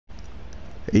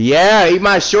Yeah, eat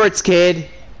my shorts, kid.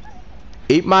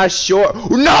 Eat my short.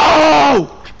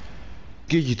 No!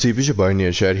 Good YouTube, it's your boy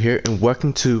NeonShadow here, and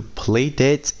welcome to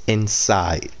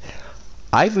Playdeadinside.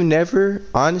 I've never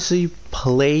honestly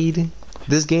played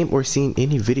this game or seen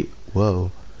any video.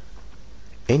 Whoa.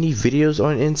 Any videos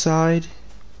on Inside?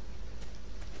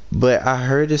 But I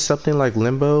heard it's something like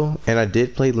Limbo, and I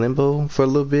did play Limbo for a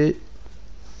little bit.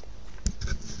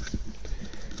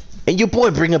 And your boy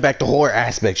bringing back the horror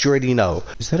aspects, you already know.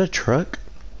 Is that a truck?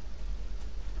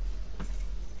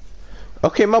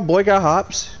 Okay, my boy got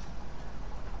hops.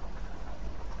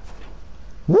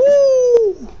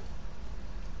 Woo!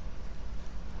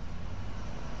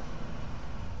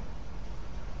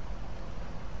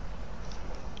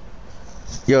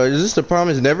 Yo, is this the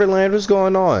Promised Neverland? What's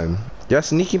going on? Y'all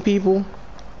sneaking people?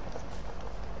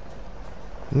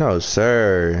 No,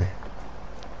 sir.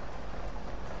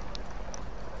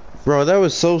 Bro, that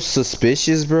was so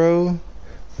suspicious, bro.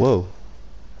 Whoa.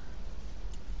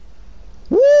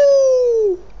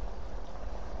 Woo!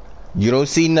 You don't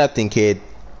see nothing, kid.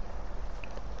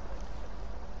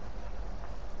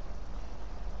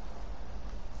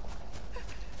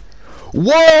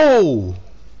 Whoa!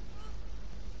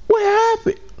 What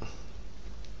happened?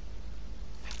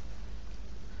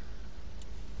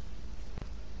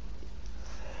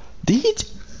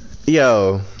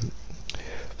 Yo.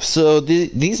 So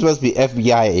these must be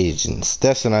FBI agents.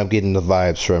 That's what I'm getting the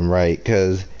vibes from, right?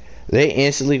 Because they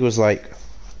instantly was like,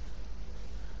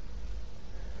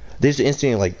 they just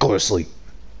instantly like, go to sleep.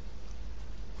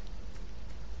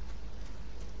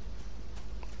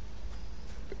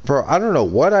 Bro, I don't know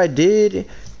what I did.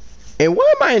 And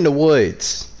why am I in the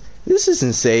woods? This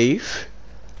isn't safe.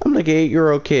 I'm like an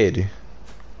 8-year-old kid.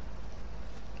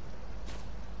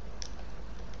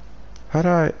 How do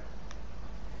I...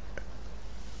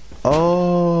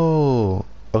 Oh,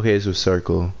 okay, it's a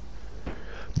circle.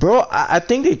 Bro, I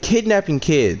think they're kidnapping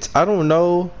kids. I don't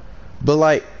know, but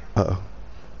like, uh-oh.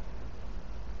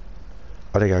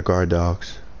 Oh, they got guard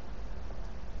dogs.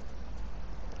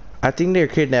 I think they're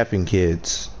kidnapping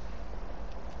kids.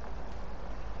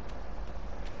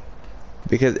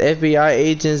 Because FBI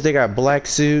agents, they got black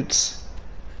suits,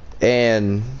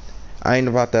 and I ain't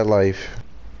about that life.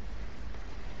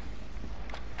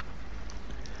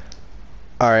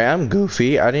 Alright, I'm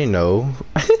goofy. I didn't know.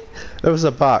 There was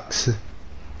a box.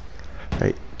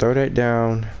 Alright, throw that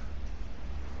down.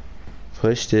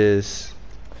 Push this.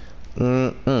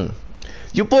 You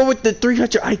boy with the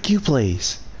 300 IQ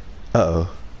plays.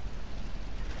 Uh-oh.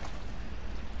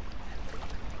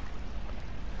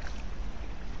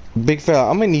 Big fella,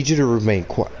 I'm gonna need you to remain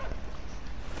quiet.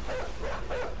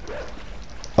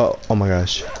 Oh my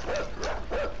gosh.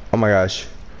 Oh my gosh.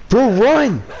 Bro,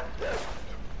 run!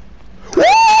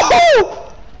 Woo!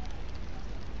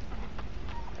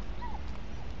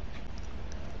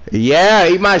 Yeah,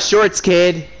 eat my shorts,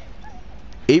 kid.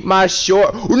 Eat my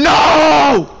short.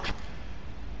 No!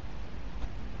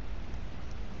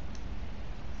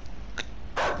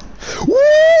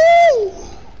 Woo!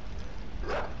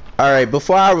 Alright,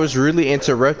 before I was really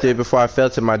interrupted, before I fell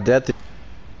to my death,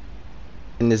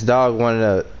 and this dog wanted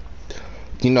to,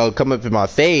 you know, come up in my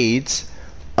fades,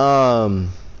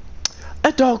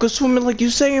 that dog was swimming like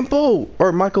Usain Bolt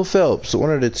or Michael Phelps,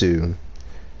 one of the two.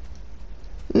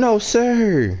 No,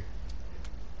 sir.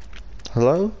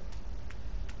 Hello?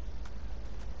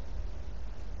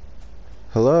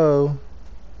 Hello?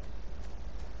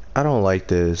 I don't like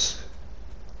this.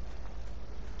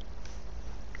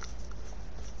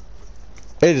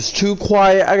 It is too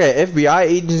quiet. I got FBI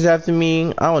agents after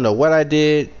me. I don't know what I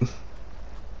did.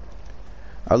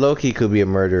 I low-key could be a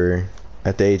murderer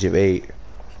at the age of 8.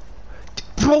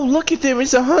 Bro, look at them.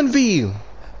 It's a Humvee.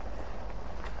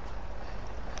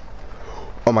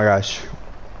 Oh my gosh.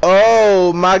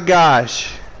 Oh my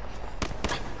gosh.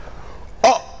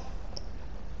 Oh.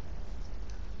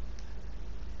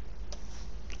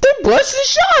 They busted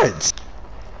shots.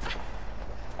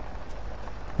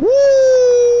 Woo.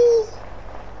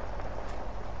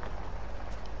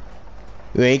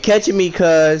 You ain't catching me,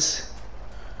 cuz.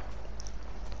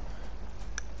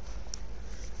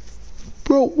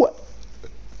 Bro, what?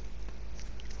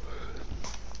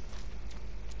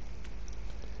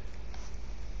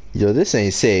 Yo, this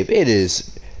ain't safe. It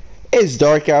is. It's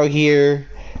dark out here.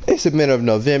 It's the middle of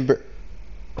November.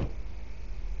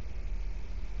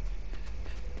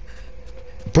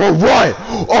 Bro, what?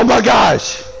 Oh my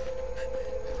gosh!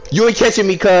 You ain't catching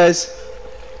me, cuz.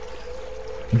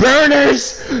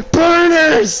 Burners!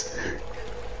 Burners!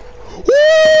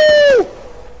 Woo!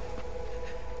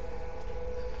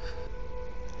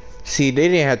 See, they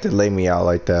didn't have to lay me out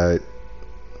like that.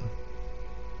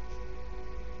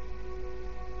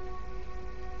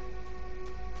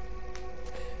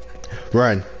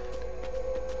 Run.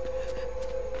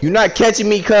 You not catching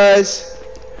me, cuz.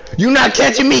 You not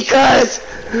catching me, cuz.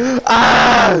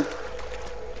 Ah!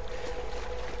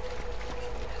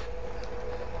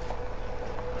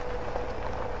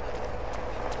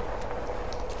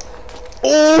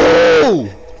 Oh!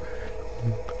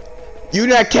 You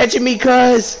not catching me,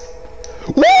 cuz.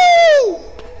 Woo!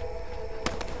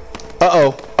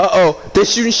 Uh-oh. Uh-oh. They're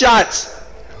shooting shots.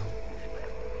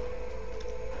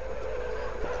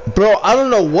 Bro, I don't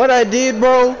know what I did,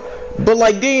 bro. But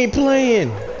like, they ain't playing.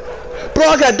 Bro,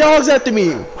 I got dogs after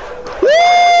me.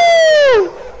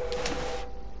 Woo!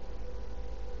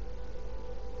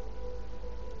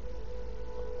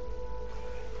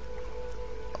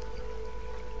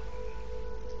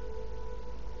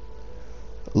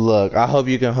 Look, I hope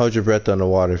you can hold your breath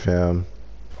underwater, fam.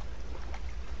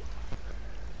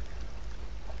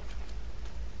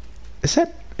 Is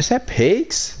that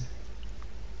pigs?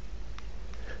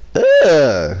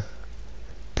 Ugh.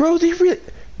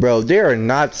 Bro, they are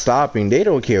not stopping. They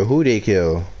don't care who they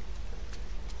kill.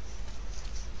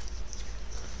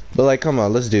 But like, come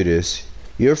on, let's do this.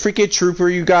 You're a freaking trooper,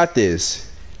 you got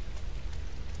this.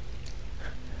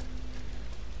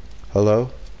 Hello?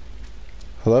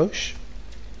 Hello? Shh.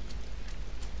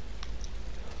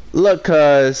 Look,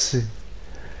 cuz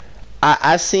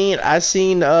I seen what's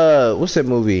that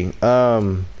movie?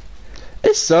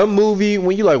 It's some movie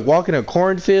when you like walk in a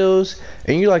cornfields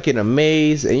and you like in a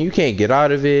maze and you can't get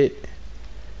out of it,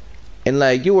 and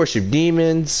like you worship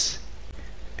demons,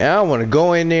 and I don't want to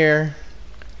go in there.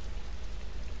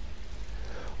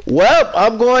 Well,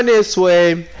 I'm going this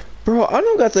way, bro. I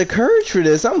don't got the courage for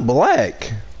this. I'm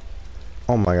black.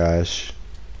 Oh my gosh.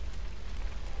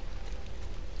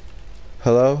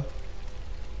 Hello?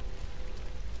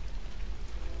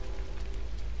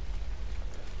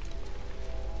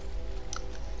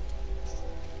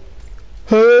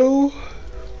 Hello?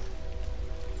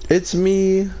 It's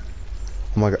me.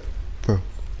 Oh my god. Bro.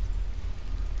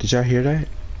 Did y'all hear that?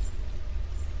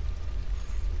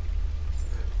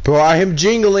 Bro, I am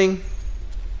jingling.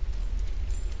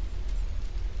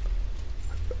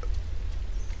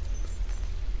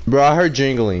 Bro, I heard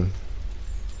jingling.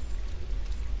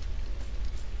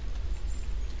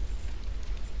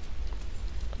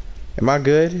 Am I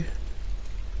good?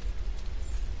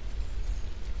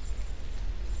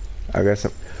 I got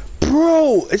some.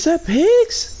 Bro, is that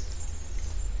pigs?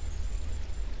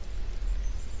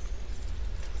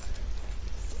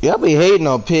 Y'all be hating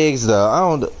on pigs though. I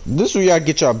don't. This is where y'all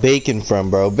get y'all bacon from,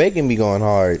 bro. Bacon be going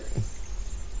hard.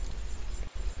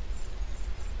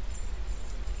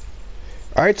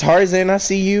 All right, Tarzan, I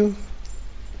see you.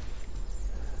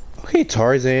 Okay,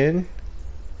 Tarzan.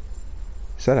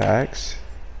 Is that an axe?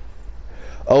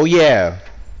 Oh yeah.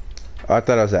 Oh, I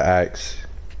thought it was an axe.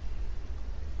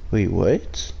 Wait,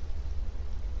 what?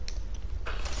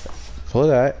 Pull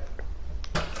that.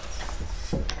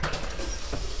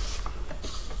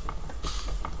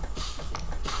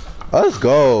 Let's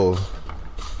go.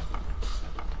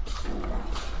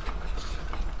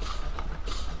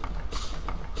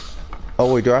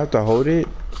 Oh wait, do I have to hold it?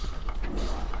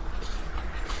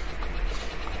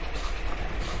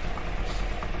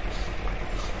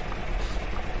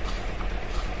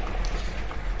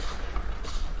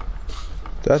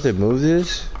 Do I have to move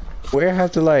this? Where I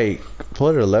have to like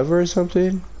pull the lever or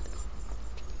something?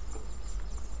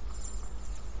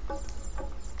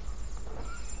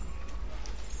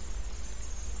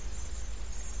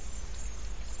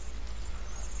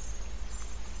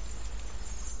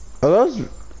 Are those?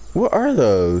 What are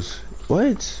those?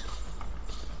 What?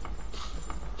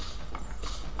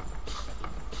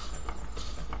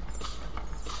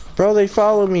 Bro, they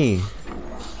follow me.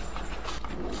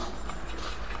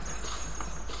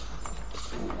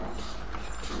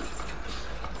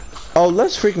 Oh,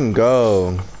 let's freaking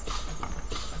go.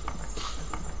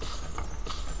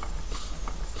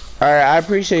 Alright, I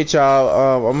appreciate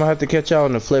y'all. I'm gonna have to catch y'all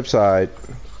on the flip side.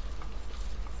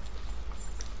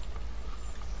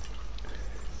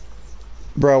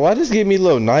 Bro, why just give me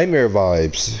little nightmare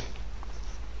vibes?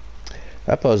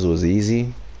 That puzzle was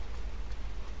easy.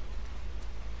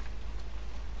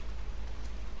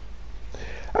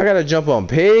 I gotta jump on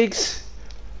pigs.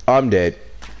 I'm dead.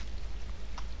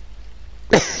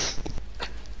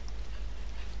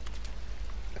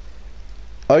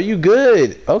 Oh, you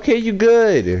good? Okay, you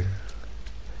good.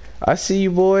 I see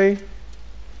you, boy.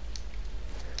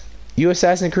 You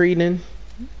Assassin's Creeding?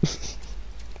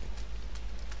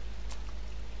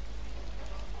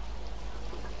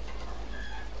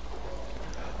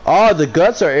 Oh, the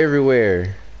guts are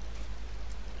everywhere.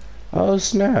 Oh,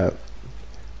 snap.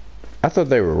 I thought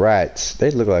they were rats. They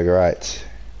look like rats.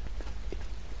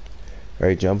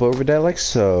 Alright, jump over that like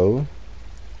so.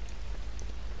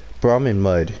 Bro, I'm in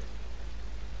mud.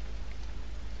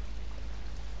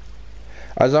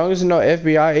 As long as no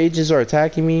FBI agents are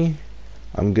attacking me,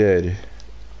 I'm good.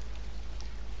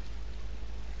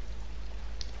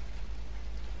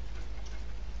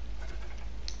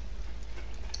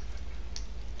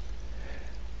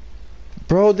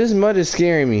 Bro, this mud is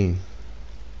scaring me.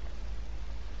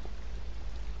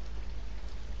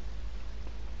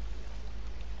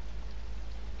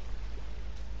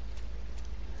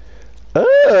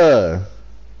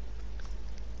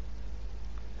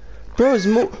 Bro, it's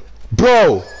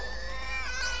Bro!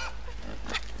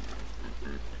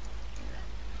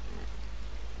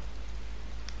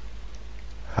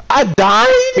 I died?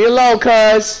 Leave me alone,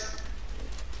 cuz.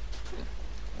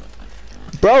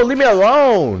 Bro, leave me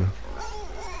alone.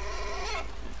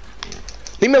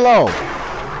 Leave me alone.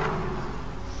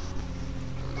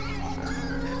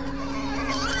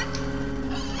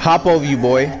 Hop over you,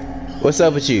 boy. What's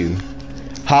up with you?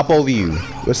 Hop over you.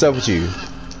 What's up with you?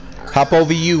 Hop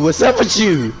over you. What's up with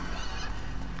you?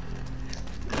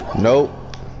 Nope.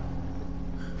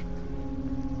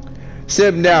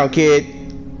 Sit him down, kid.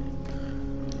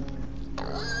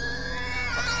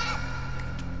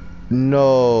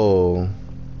 No.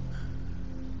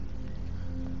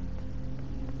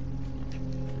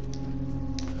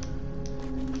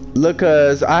 Look,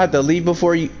 cuz I have to leave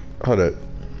before you. Hold up.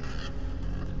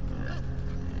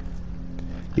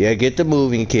 Yeah, get the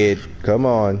moving, kid. Come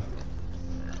on.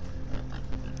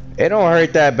 It don't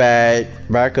hurt that bad.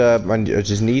 Back up. I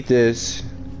just need this.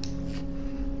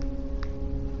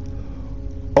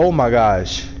 Oh my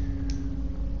gosh.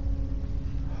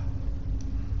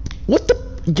 What the?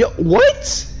 Yo,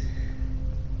 what?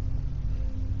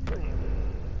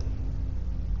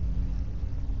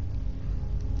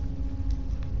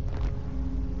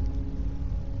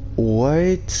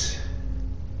 What?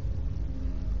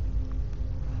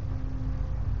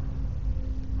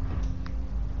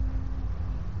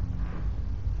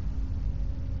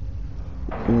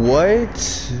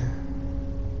 What?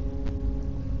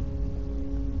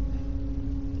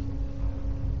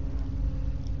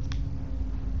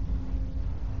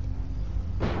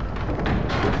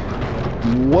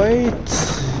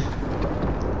 What?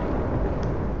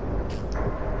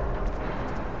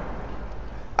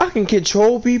 I can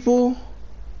control people?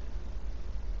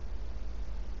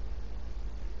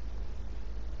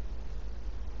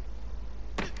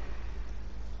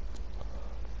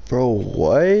 Bro,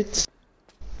 what?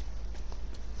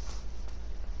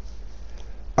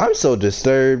 I'm so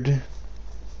disturbed.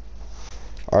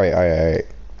 Alright.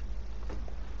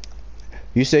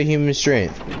 You say human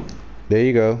strength. There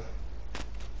you go.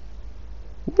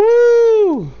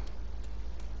 Woo!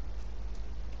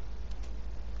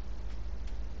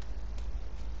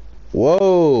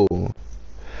 Whoa.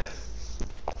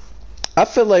 I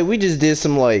feel like we just did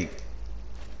some like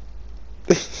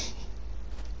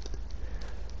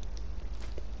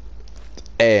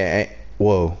hey,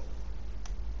 whoa.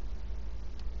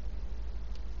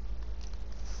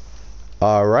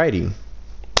 Alrighty.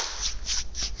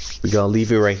 We're gonna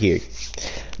leave it right here.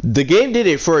 The game did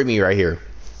it for me right here.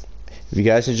 If you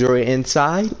guys enjoy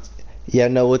Inside, y'all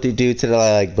know what to do to the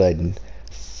like button.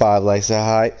 5 likes or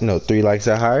higher, no, 3 likes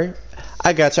or higher.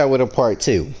 I got y'all with a part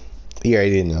 2. You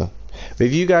already know. But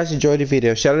if you guys enjoyed the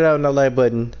video, shout it out on the like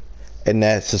button and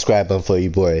that subscribe button for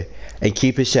you, boy. And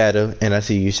keep it shadow, and I'll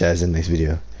see you guys in the next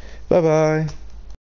video. Bye bye.